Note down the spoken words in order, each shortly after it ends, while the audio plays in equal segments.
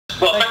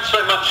Well, thanks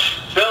very much,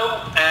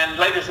 Phil, and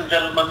ladies and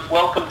gentlemen,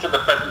 welcome to the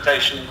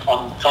presentation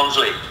on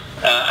Tonsley.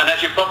 And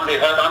as you've probably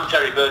heard, I'm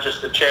Terry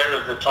Burgess, the chair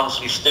of the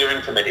Tonsley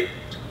Steering Committee.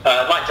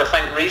 I'd like to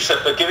thank Risa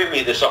for giving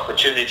me this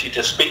opportunity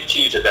to speak to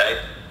you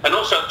today and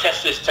also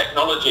test this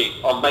technology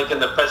on making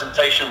the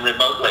presentation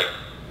remotely.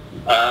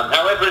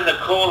 However, in the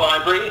core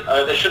library,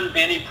 there shouldn't be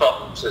any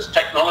problems, as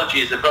technology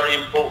is a very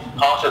important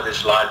part of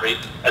this library,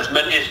 as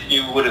many of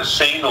you would have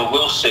seen or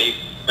will see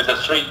with the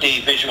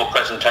 3D visual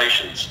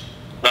presentations.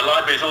 The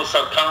library is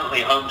also currently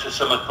home to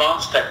some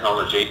advanced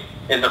technology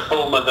in the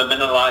form of the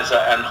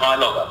Mineralizer and High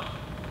Logger.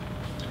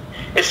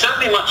 It's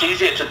certainly much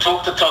easier to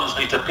talk to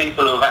Tonsley to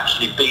people who have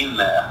actually been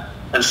there.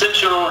 And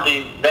since you're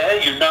already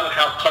there, you know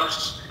how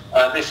close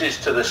this is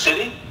to the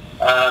city.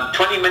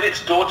 20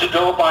 minutes door to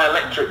door by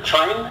electric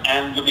train,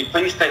 and you'll be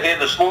pleased to hear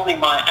this morning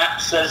my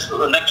app says that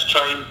the next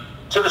train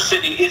to the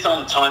city is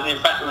on time,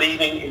 in fact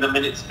leaving in a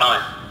minute's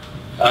time.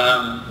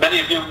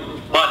 Many of you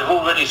might have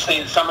already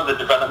seen some of the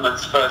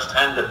developments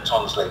firsthand at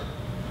Tonsley.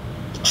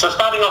 So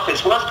starting off,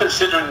 it's worth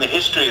considering the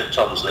history of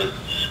Tonsley.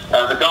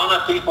 The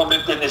Ghana people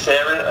lived in this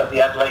area of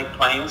the Adelaide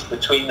Plains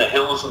between the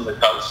hills and the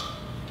coast.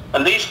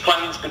 And these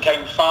plains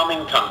became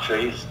farming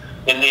countries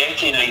in the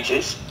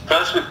 1880s,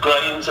 first with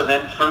grains and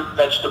then fruit,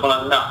 vegetable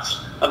and nuts,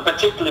 and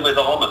particularly with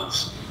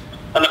almonds.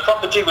 And the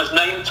property was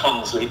named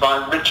Tonsley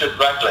by Richard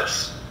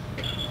Ragles.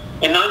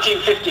 In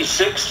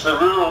 1956, the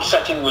rural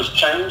setting was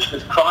changed,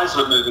 with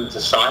Chrysler moving to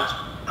site,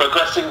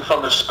 progressing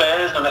from the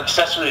spares and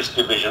accessories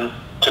division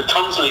to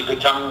Tonsley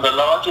becoming the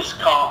largest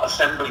car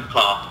assembly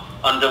plant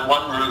under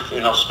one roof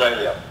in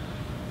Australia.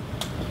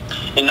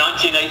 In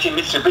 1980,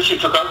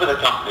 Mitsubishi took over the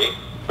company,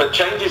 but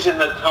changes in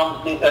the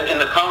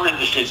car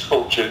industry's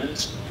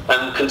fortunes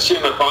and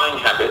consumer buying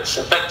habits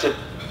affected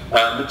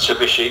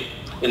Mitsubishi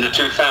in the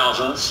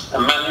 2000s,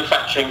 and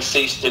manufacturing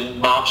ceased in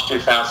March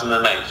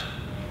 2008.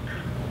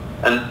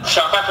 And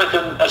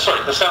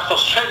the South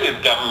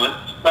Australian government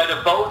made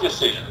a bold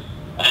decision,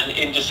 and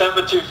in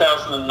December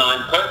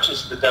 2009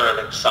 purchased the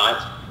derelict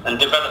site and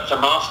developed a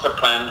master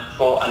plan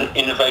for an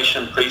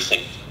innovation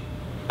precinct.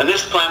 And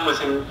this plan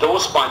was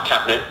endorsed by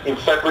Cabinet in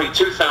February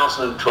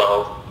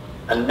 2012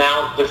 and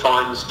now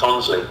defines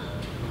Tonsley.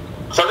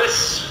 So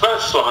this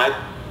first slide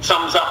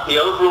sums up the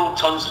overall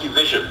Tonsley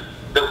vision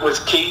that was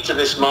key to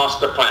this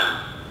master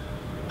plan.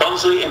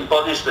 Tonsley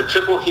embodies the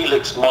triple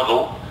helix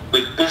model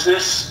with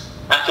business,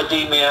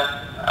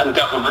 academia and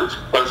government,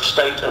 both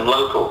state and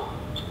local.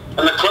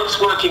 And the close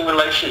working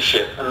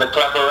relationship and the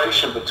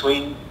collaboration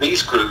between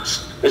these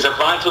groups is a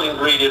vital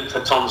ingredient for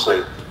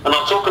Tonsley. And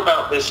I'll talk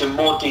about this in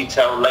more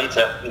detail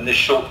later in this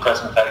short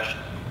presentation.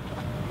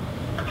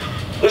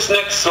 This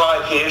next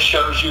slide here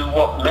shows you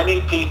what many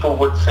people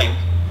would think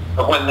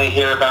of when they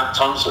hear about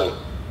Tonsley.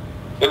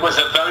 It was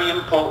a very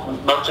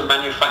important motor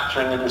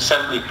manufacturing and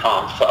assembly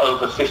plant for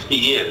over 50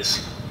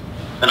 years.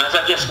 And as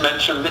I just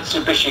mentioned,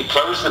 Mitsubishi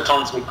closed the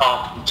Tonsley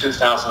plant in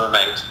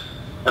 2008.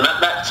 And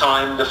at that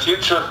time, the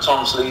future of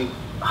Tonsley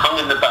hung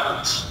in the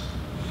balance.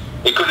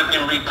 It could have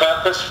been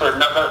repurposed for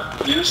another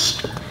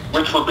use,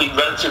 which would be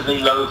relatively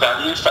low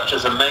value, such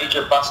as a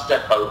major bus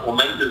depot or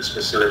maintenance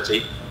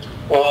facility,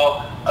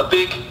 or a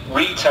big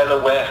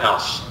retailer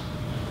warehouse.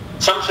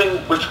 Something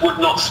which would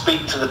not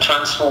speak to the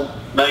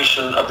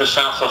transformation of the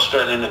South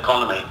Australian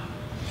economy.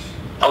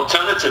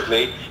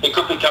 Alternatively, it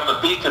could become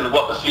a beacon of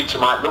what the future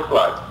might look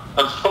like.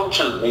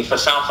 Unfortunately for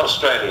South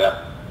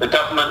Australia, the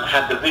government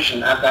had the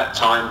vision at that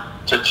time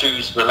to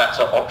choose the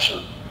latter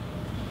option.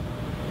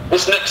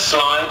 This next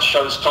slide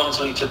shows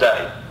Tonsley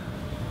today.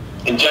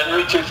 In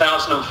January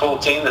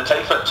 2014, the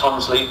TAFE at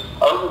Tonsley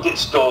opened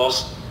its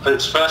doors for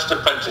its first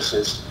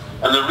apprentices,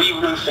 and the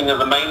re-roofing of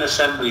the main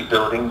assembly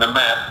building, the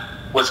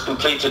MAB, was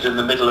completed in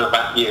the middle of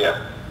that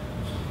year.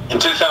 In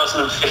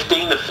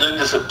 2015, the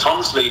Flinders at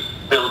Tonsley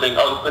building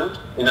opened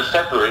in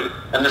February,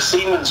 and the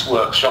Siemens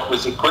workshop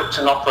was equipped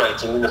and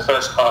operating in the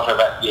first part of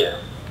that year.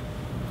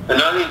 And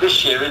only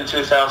this year, in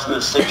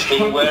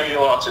 2016, where you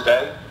are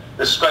today,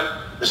 the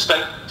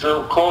State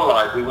Drill Core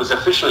Library was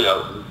officially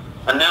open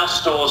and now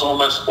stores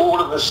almost all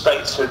of the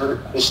state's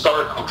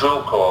historical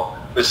drill core,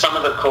 with some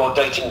of the core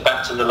dating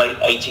back to the late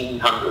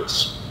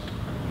 1800s.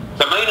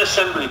 The main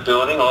assembly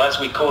building, or as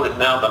we call it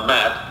now, the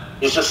MAB,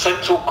 is the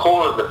central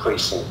core of the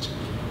precinct.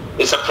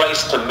 It's a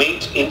place to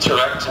meet,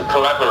 interact and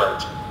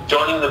collaborate,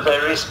 joining the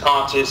various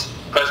parties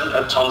present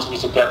at Tonsley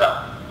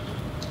together.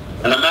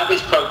 And the MAB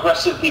is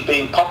progressively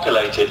being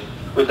populated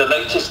with the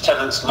latest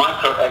tenants,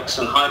 Micro-X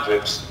and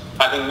Hydrix,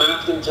 having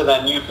moved into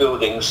their new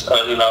buildings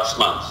early last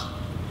month.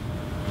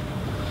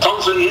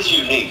 Tonsley is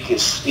unique.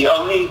 It's the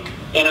only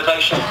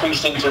innovation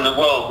precinct in the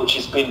world which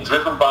has been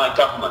driven by a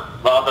government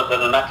rather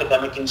than an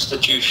academic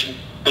institution,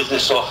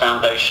 business or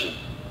foundation.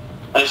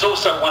 And it's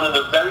also one of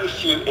the very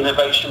few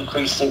innovation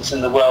precincts in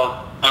the world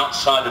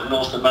outside of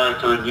North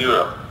America and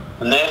Europe,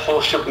 and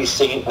therefore should be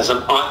seen as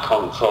an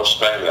icon for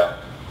Australia.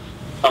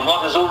 And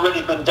what has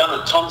already been done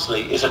at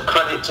Tonsley is a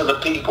credit to the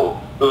people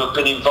who have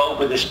been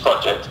involved with this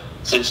project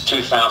since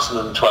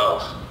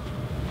 2012.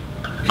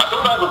 I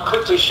thought I would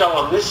quickly show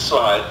on this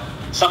slide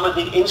some of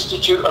the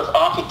Institute of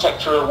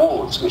Architecture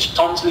Awards, which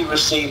Tonsley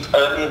received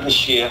earlier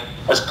this year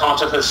as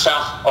part of the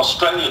South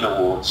Australian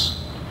Awards.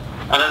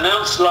 And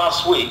announced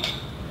last week,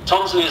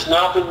 Tonsley has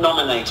now been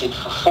nominated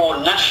for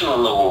 4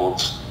 national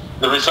awards,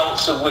 the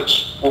results of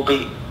which will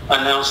be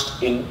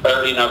announced in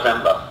early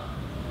November.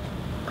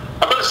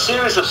 I've got a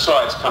series of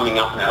slides coming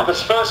up now.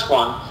 This first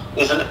one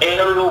is an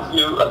aerial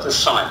view of the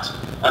site,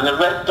 and the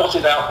red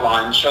dotted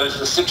outline shows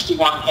the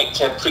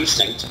 61-hectare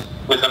precinct,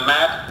 with the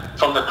MAB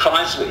from the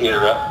Chrysler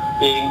era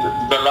being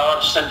the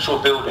large central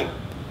building,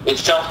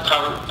 itself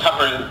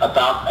covering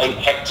about 8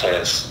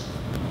 hectares.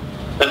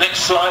 The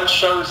next slide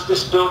shows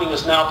this building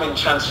has now been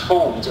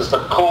transformed as the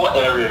core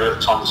area of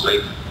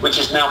Tonsley, which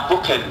is now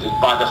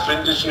bookended by the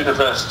Flinders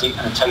University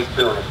and TAFE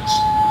buildings.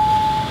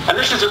 And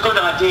this is a good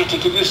idea to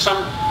give you some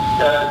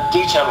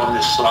detail on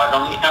this slide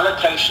on the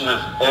allocation of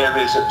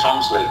areas at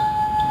Tonsley.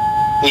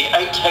 The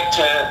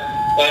 8-hectare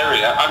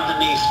area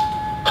underneath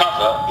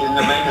cover in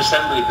the main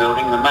assembly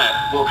building, the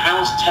MAB, will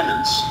house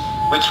tenants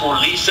which will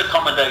lease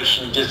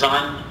accommodation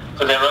designed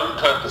for their own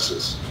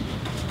purposes.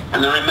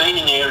 And the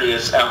remaining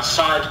areas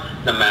outside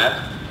the MAB,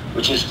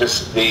 which is the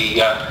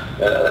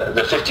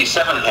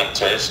 57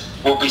 hectares,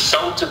 will be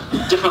sold to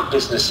different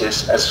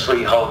businesses as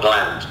freehold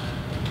land.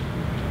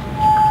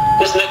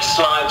 This next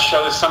slide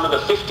shows some of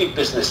the 50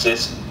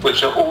 businesses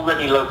which are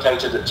already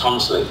located at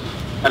Tonsley.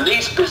 And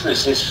these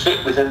businesses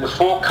fit within the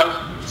four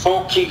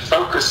key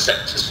focus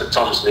sectors for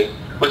Tonsley,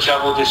 which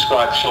I will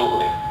describe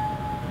shortly.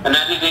 And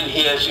added in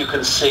here, as you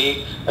can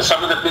see, are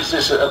some of the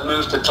businesses that have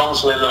moved to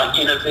Tonsley, like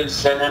Innoviz,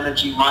 Zen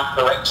Energy,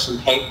 MicroX and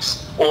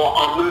Higgs, or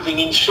are moving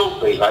in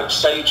shortly, like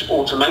Sage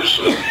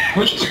Automation,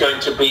 which is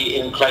going to be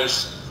in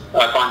place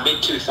by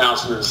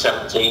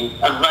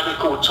mid-2017, and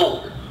Radical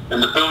Talk.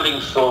 And the building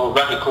for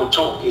Radical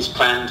Talk is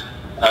planned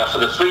for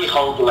the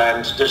freehold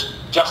land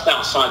just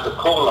outside the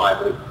core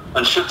library,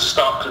 and should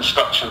start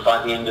construction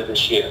by the end of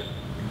this year.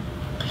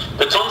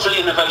 The Tonsley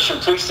Innovation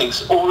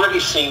Precinct's already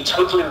seen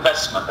total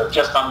investment of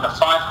just under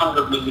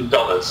 $500 million,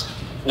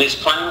 and is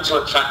planning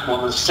to attract more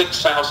than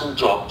 6,000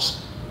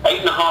 jobs,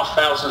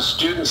 8,500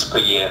 students per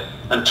year,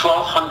 and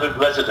 1,200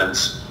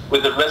 residents,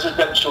 with the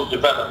residential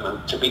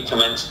development to be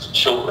commenced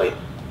shortly.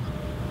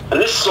 And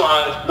this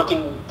slide,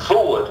 looking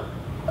forward,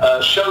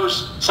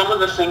 shows some of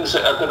the things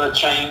that are going to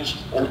change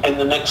in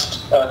the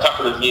next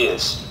couple of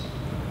years.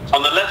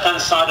 On the left-hand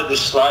side of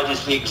this slide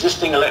is the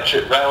existing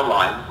electric rail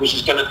line, which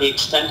is going to be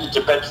extended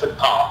to Bedford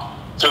Park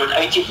through an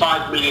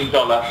 $85 million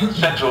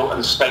federal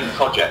and state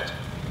project,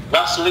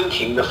 thus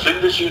linking the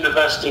Flinders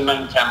University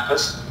main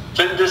campus,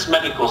 Flinders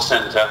Medical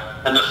Centre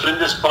and the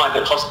Flinders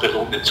Private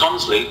Hospital with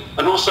Tonsley,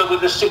 and also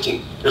with the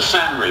city, the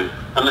SAMRI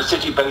and the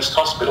city-based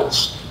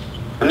hospitals.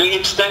 And the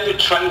extended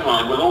train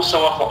line will also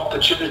offer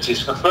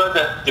opportunities for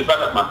further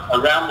development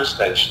around the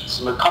stations,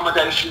 and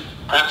accommodation,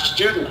 perhaps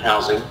student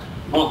housing,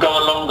 will go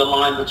along the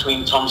line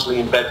between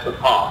Tonsley and Bedford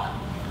Park.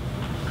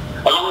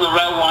 Along the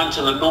rail line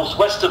to the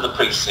northwest of the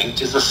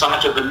precinct is the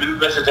site of a new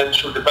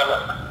residential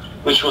development,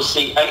 which will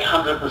see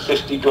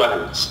 850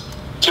 dwellings,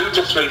 2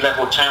 to 3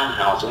 level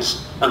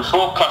townhouses and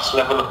 4+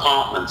 level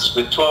apartments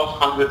with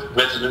 1,200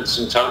 residents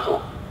in total.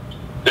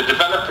 The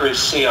developer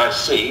is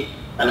CIC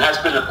and has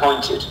been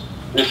appointed.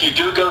 And if you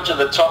do go to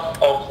the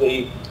top of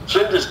the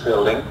Flinders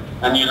building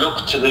and you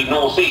look to the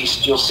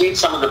northeast, you'll see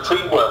some of the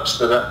pre-works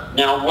that are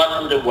now well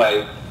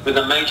underway, with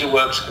the major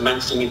works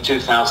commencing in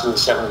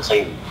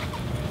 2017.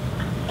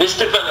 This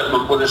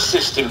development will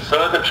assist in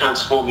further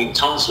transforming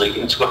Tonsley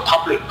into a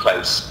public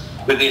place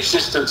with the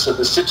assistance of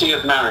the City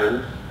of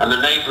Marion and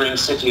the neighbouring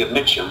City of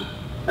Mitcham,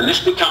 and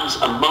this becomes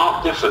a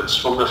marked difference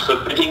from the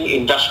forbidding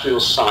industrial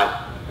site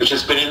which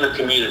has been in the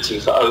community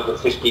for over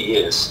 50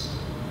 years.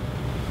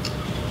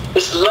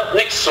 This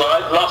next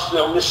slide,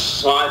 lastly on this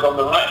slide, on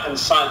the right-hand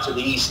side to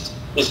the east,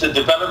 is the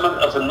development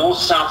of the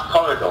north-south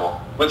corridor,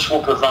 which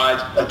will provide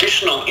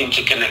additional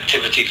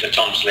interconnectivity for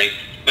Tonsley,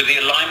 with the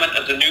alignment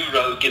of the new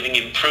road giving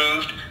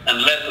improved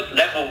and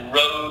level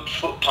road,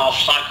 footpath,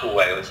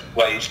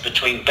 cycleways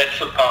between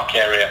Bedford Park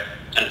area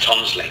and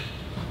Tonsley.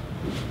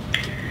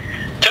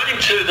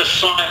 Turning to the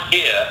slide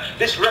here,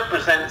 this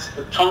represents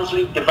the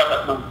Tonsley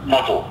development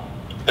model,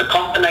 the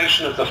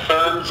combination of the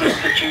firms,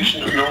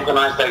 institutions and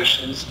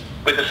organisations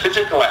with the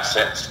physical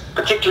assets,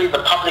 particularly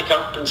the public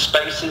open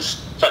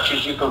spaces, such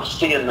as you can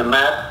see in the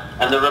MAB,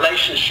 and the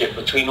relationship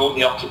between all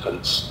the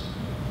occupants.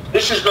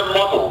 This is the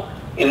model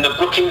in the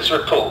Brookings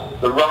report,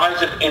 The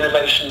Rise of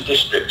Innovation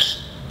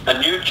Districts, a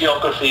new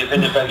geography of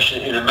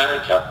innovation in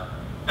America,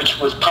 which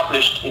was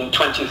published in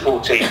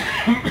 2014.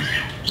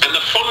 And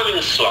the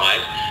following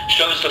slide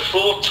shows the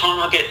 4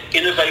 target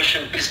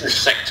innovation business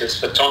sectors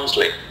for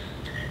Tonsley: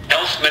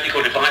 health,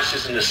 medical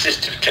devices and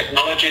assistive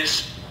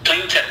technologies,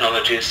 clean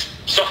technologies,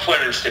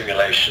 software and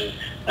simulation,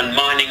 and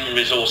mining and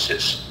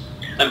resources.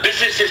 And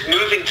businesses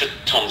moving to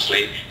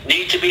Tonsley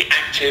need to be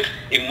active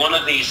in one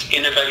of these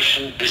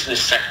innovation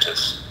business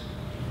sectors.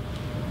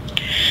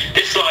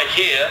 This slide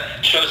here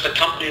shows the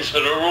companies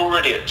that are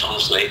already at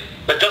Tonsley,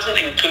 but doesn't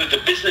include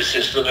the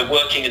businesses that are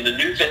working in the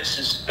New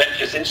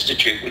Ventures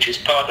Institute, which is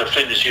part of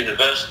Flinders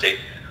University,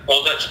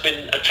 or that's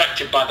been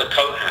attracted by the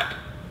COHAB.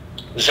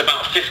 There's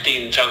about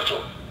 50 in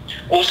total.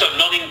 Also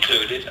not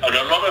included are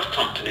a lot of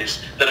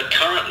companies that are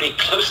currently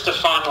close to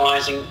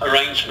finalising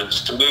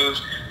arrangements to move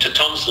to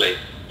Tonsley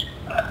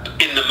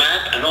in the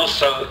MAB and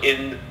also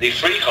in the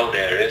freehold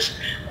areas.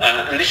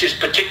 And this has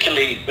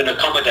particularly been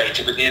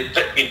accommodated with the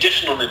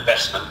additional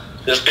investment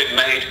that's been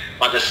made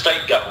by the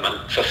state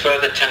government for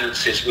further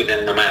tenancies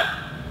within the MAB.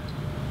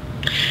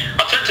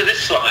 I'll turn to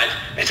this slide.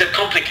 It's a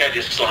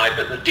complicated slide,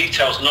 but the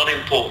detail's not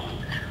important.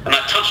 And I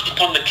touched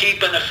upon the key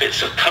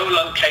benefits of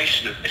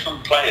co-location of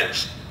different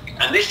players.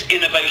 And this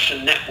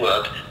innovation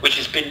network, which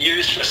has been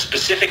used for a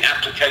specific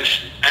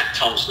application at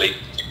Tonsley,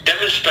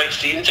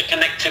 demonstrates the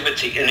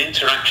interconnectivity and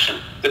interaction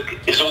that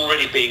is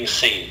already being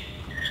seen.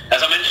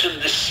 As I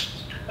mentioned,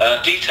 this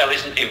detail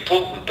isn't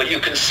important, but you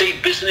can see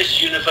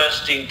business,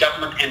 university and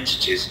government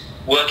entities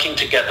working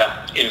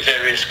together in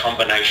various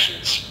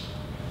combinations.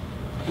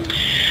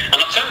 And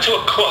I'll turn to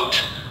a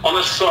quote on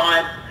a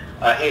slide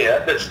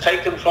here that's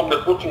taken from the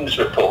Brookings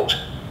report.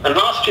 And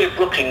last year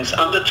Brookings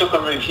undertook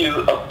a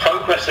review of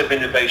progressive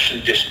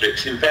innovation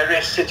districts in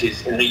various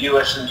cities in the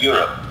US and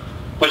Europe,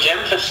 which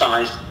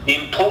emphasised the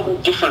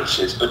important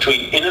differences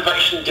between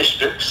innovation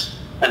districts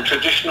and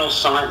traditional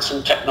science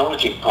and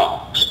technology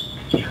parks.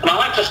 And I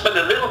like to spend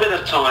a little bit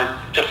of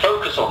time to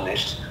focus on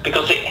this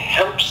because it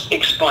helps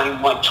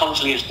explain why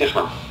Tonsley is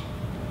different.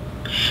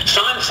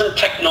 Science and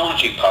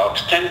technology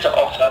parks tend to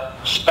offer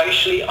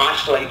spatially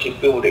isolated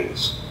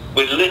buildings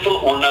with little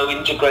or no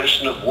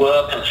integration of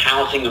work and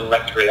housing and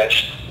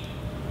recreation.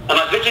 And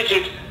I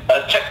visited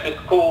a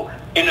technical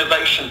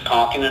innovation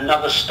park in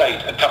another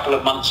state a couple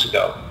of months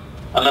ago,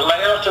 and the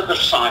layout of the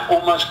site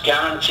almost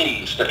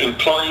guarantees that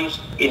employees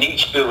in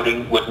each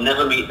building would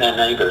never meet their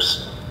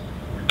neighbours.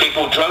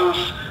 People drove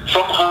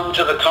from home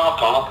to the car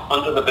park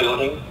under the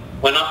building,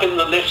 went up in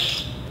the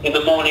lifts in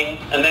the morning,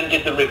 and then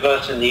did the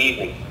reverse in the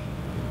evening.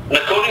 And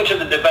according to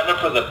the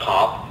developer of the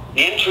park,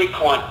 the entry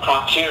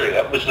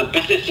criteria was that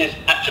businesses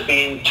had to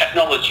be in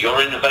technology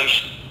or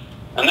innovation.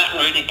 And that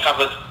really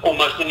covered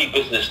almost any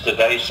business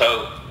today,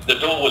 so the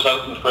door was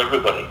open for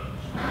everybody.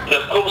 But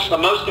of course, the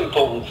most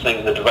important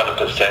thing the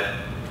developer said,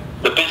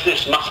 the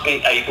business must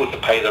be able to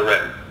pay the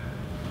rent.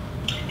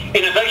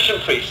 Innovation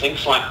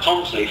precincts like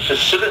Tonsley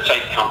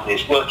facilitate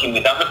companies working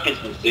with other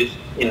businesses,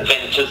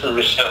 inventors and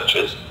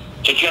researchers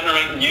to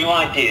generate new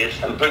ideas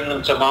and bring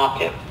them to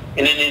market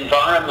in an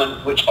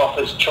environment which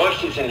offers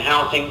choices in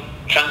housing,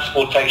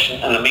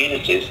 transportation and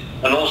amenities,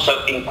 and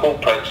also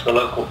incorporates the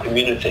local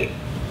community.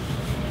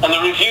 And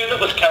the review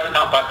that was carried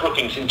out by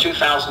Brookings in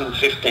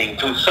 2015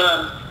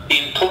 confirmed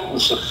the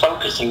importance of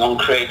focusing on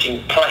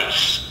creating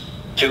place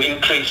to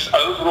increase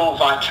overall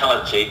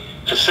vitality,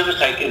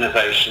 facilitate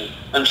innovation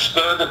and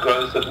spur the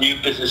growth of new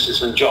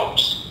businesses and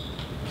jobs.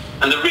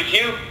 And the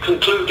review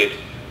concluded,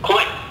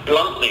 quite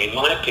bluntly in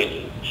my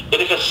opinion,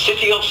 that if a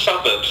city or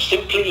suburb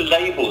simply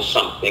labels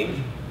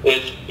something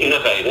as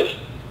innovative,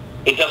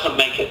 it doesn't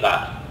make it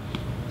that.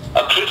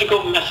 A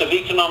critical mass of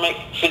economic,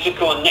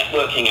 physical and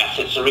networking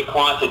assets are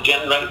required to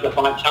generate the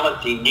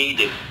vitality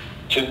needed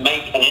to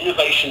make an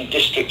innovation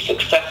district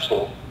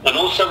successful and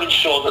also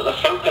ensure that the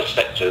focus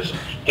sectors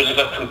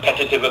deliver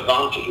competitive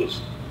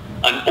advantages.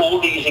 And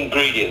all these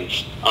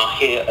ingredients are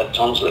here at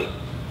Tonsley.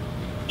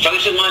 So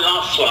this is my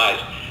last slide,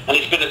 and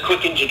it's been a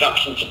quick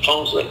introduction to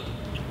Tonsley.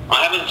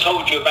 I haven't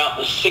told you about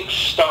the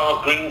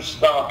 6-star Green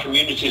Star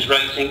Communities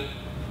rating,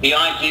 the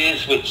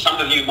ideas which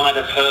some of you might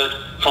have heard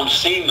from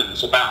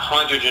Siemens about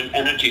hydrogen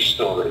energy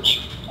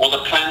storage, or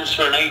the plans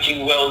for an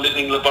aging well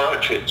living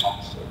laboratory at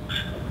Tonsley,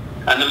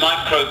 and the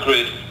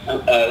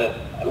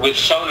microgrid with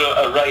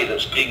solar array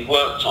that's being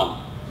worked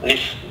on. And if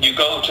you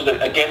go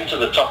to again to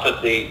the top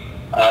of the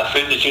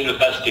Flinders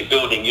University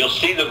building, you'll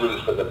see the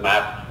roof of the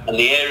MAB and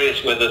the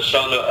areas where the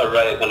solar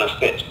array are going to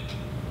fit.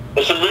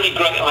 There's some really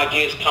great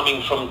ideas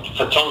coming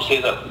for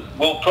Tonsley that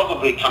will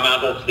probably come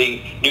out of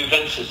the New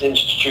Ventures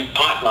Institute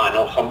pipeline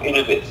or from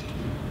Innovis.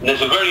 And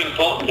there's a very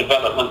important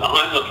development that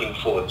I'm looking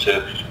forward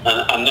to,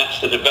 and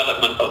that's the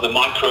development of the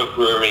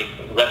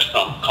microbrewery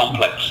restaurant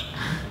complex.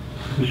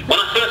 When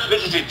I first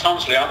visited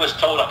Tonsley, I was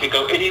told I could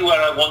go anywhere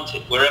I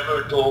wanted,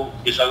 wherever a door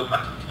is open.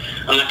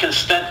 And I can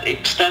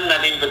extend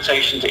that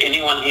invitation to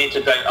anyone here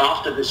today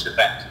after this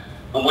event.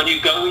 And when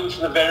you go into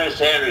the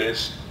various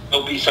areas,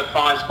 you'll be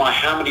surprised by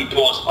how many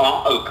doors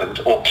are opened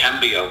or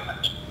can be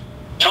opened.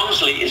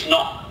 Tonsley is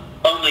not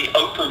only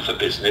open for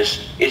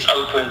business, it's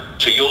open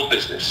to your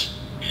business.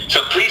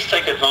 So please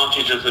take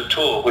advantage of the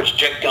tour which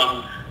Jed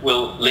Gunn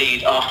will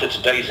lead after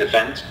today's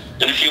event.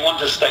 And if you want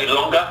to stay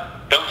longer,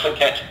 don't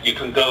forget you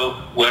can go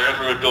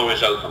wherever a door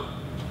is open.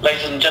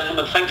 Ladies and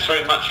gentlemen, thanks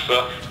very much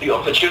for the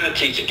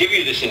opportunity to give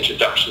you this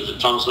introduction to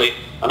Tonsley,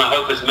 and I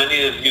hope as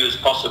many of you as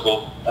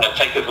possible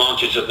take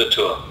advantage of the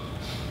tour.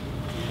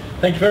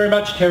 Thank you very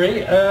much, Terry.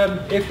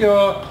 If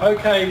you're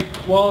okay,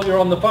 while you're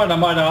on the phone, I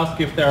might ask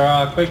if there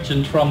are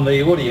questions from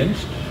the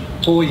audience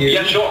for you.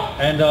 Yeah, sure.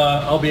 And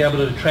I'll be able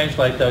to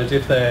translate those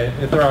if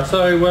there are.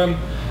 So,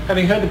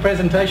 having heard the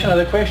presentation, are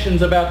there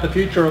questions about the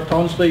future of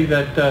Tonsley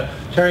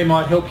that Terry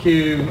might help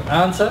you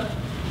answer?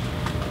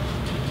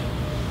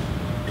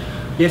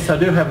 Yes, I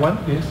do have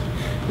one, yes.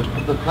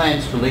 The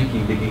plans for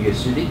linking to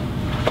Gigacity.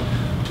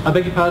 I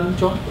beg your pardon,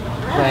 John?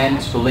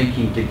 Plans for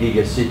linking to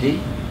Gigacity.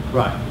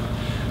 Right.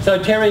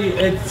 So Terry,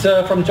 it's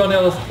from John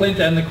Ellis Clint,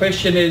 and the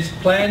question is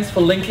plans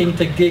for linking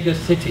to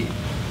Gigacity.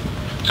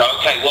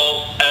 Okay,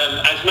 well,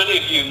 as many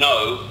of you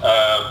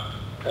know,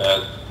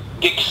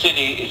 Gig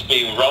City is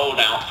being rolled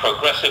out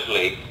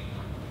progressively,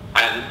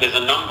 and there's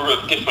a number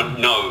of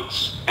different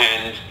nodes,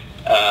 and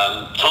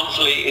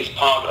Tonsley is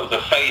part of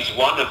the phase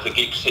 1 of the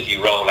Gig City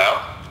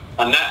rollout,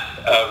 and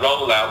that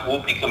rollout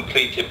will be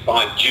completed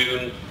by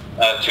June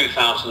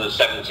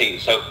 2017,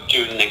 so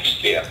June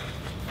next year.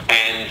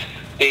 And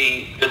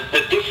the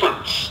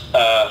difference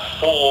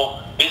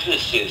for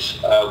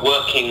businesses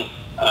working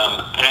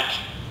at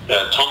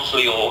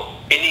Tonsley or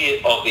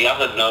any of the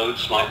other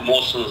nodes like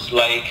Mawson's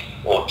Lake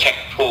or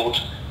Techport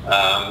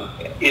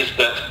is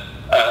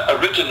that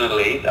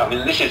originally, I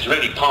mean, this is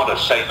really part of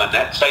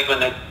SaberNet.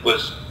 SaberNet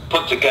was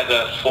put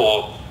together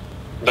for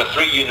the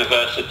 3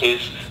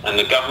 universities and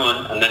the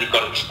government, and then it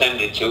got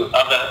extended to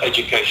other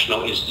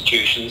educational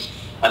institutions,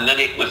 and then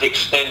it was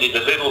extended a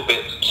little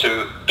bit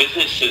to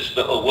businesses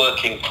that are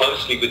working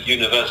closely with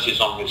universities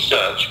on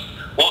research.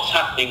 What's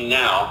happening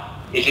now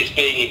is it's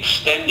being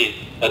extended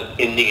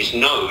in these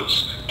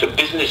nodes to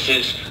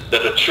businesses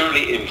that are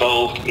truly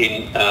involved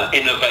in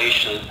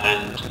innovation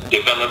and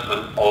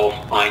development of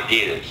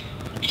ideas.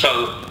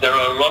 So there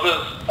are a lot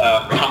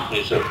of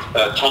companies at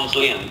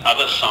Tonsley and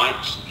other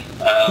sites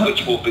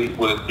which will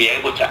be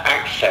able to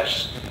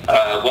access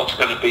what's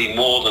going to be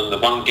more than the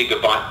 1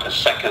 gigabyte per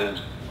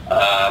second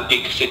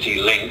Gig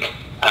City link,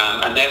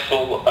 and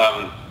therefore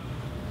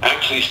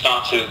actually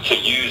start to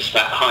use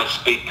that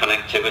high-speed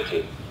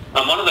connectivity.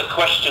 And one of the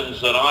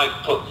questions that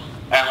I've put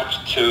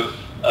out to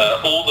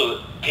all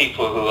the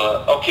people who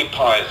are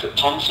occupiers at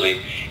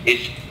Tonsley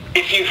is,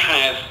 if you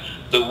have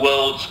the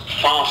world's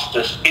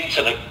fastest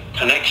internet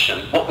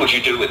connection, what would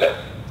you do with it?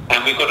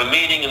 And we've got a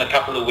meeting in a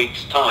couple of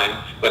weeks'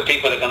 time where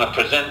people are going to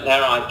present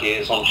their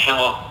ideas on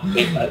how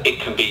it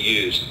can be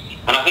used.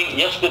 And I think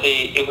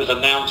yesterday it was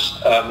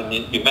announced, and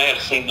you may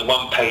have seen the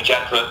one-page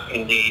advert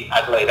in the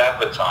Adelaide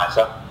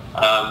Advertiser,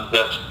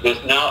 that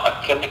there's now a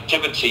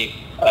connectivity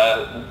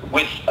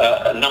with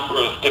a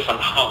number of different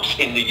hubs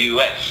in the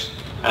US,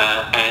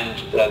 and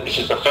this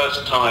is the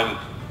first time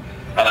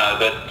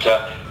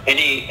that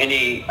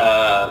any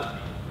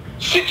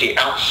city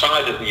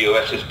outside of the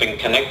US has been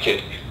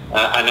connected,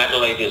 and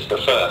Adelaide is the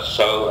first.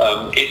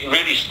 So it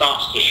really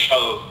starts to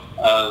show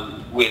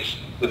with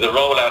the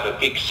rollout of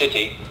Gig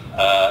City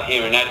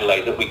here in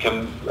Adelaide that we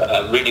can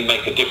really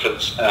make a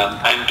difference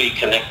and be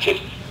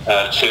connected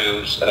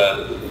to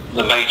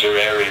the major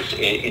areas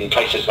in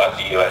places like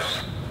the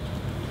US.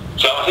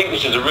 So I think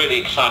this is a really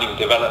exciting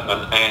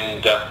development,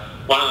 and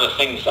one of the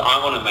things that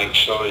I want to make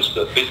sure is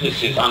that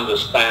businesses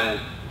understand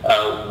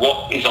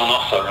what is on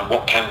offer and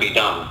what can be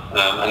done,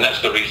 and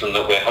that's the reason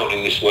that we're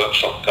holding this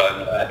workshop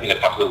in a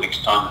couple of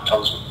weeks' time at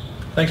Tonsley.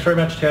 Thanks very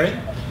much, Terry.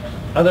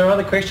 Are there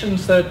other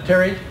questions that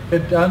Terry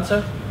could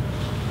answer?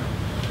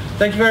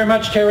 Thank you very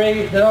much,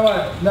 Terry.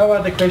 No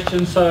other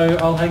questions, so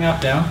I'll hang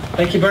up now.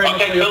 Thank you very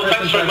much for your presentation.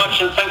 Thanks very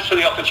much, and thanks for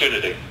the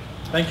opportunity.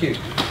 Thank you.